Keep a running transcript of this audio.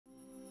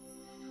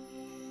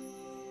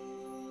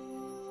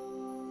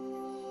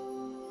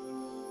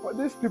For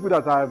these people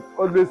that have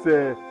always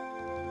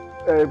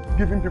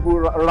giving people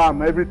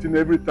RAM, everything,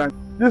 every time,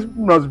 this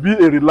must be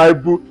a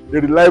reliable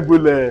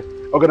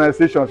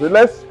organization. So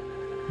let's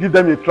give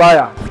them a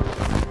trial.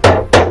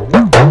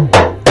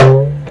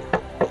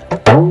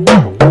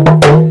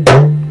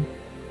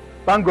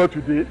 Thank God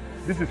today,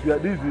 this is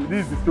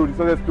the story,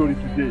 success story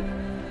today.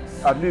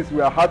 At least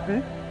we are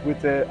happy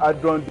with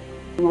Adron.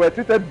 We were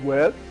treated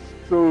well,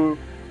 so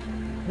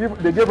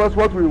they gave us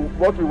what we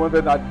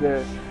wanted. That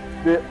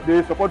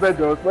they supported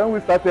us when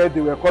we started.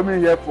 They were coming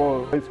here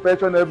for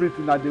inspection,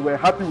 everything, and they were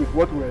happy with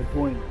what we were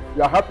doing.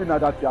 We are happy now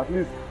that at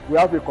least we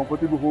have a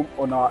comfortable home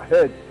on our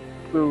head.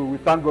 So we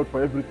thank God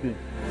for everything.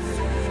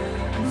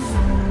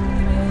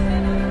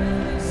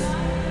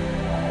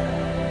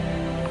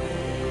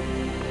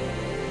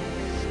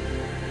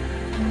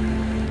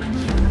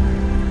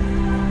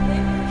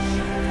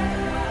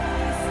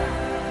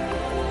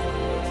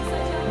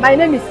 My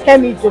name is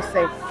Kemi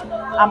Joseph.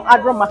 I'm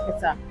Adron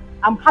marketer.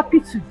 I'm happy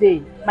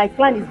today. My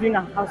client is doing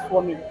a house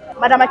for me.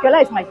 Madam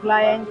Akela is my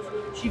client.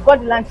 She got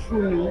the land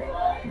through me.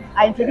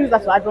 I introduced her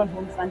to Adron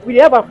Homes, and with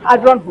the help of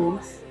Adron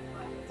Homes,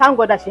 thank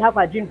God that she have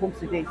her dream home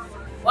today.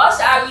 What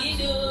shall we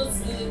do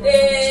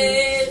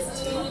today?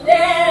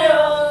 Today,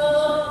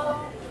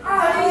 oh,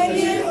 I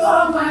give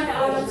all my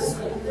house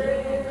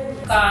today.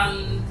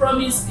 Can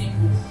promise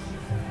people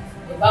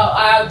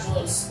about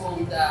Adron's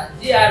home that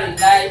they are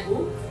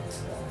reliable,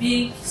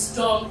 big,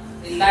 strong,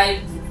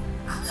 reliable.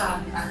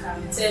 I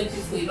can tell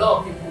people, a lot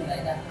of people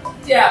like that.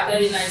 They are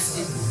very nice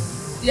people.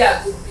 They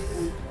are good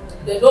people.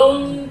 They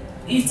don't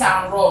eat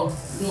and run.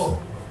 No.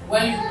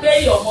 When you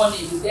pay your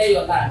money, you get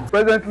your land.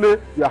 Presently,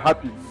 we are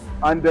happy.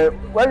 And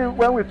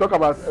when we talk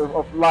about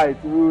of light,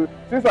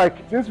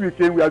 since we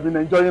came, we have been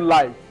enjoying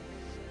light.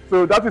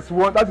 So that is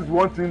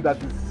one thing that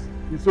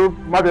is so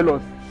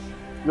marvelous.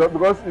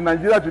 Because in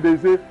Nigeria today, you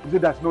say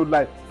there's no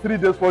light. 3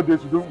 days, 4 days,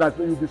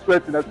 you'll be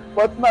sweating.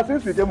 But now,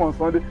 since we came on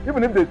Sunday,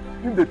 even if they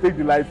take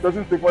the light, it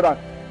doesn't take more than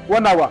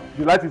 1 hour.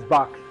 The light is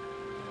back.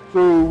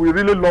 So we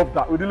really love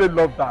that. We really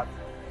love that.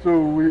 So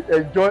we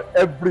enjoy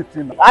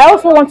everything. I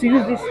also want to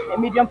use this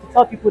medium to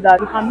tell people that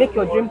you can make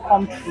your dream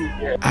come true.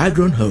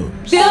 Adron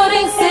Homes.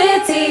 Building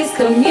cities,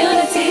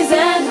 communities,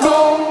 and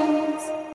homes.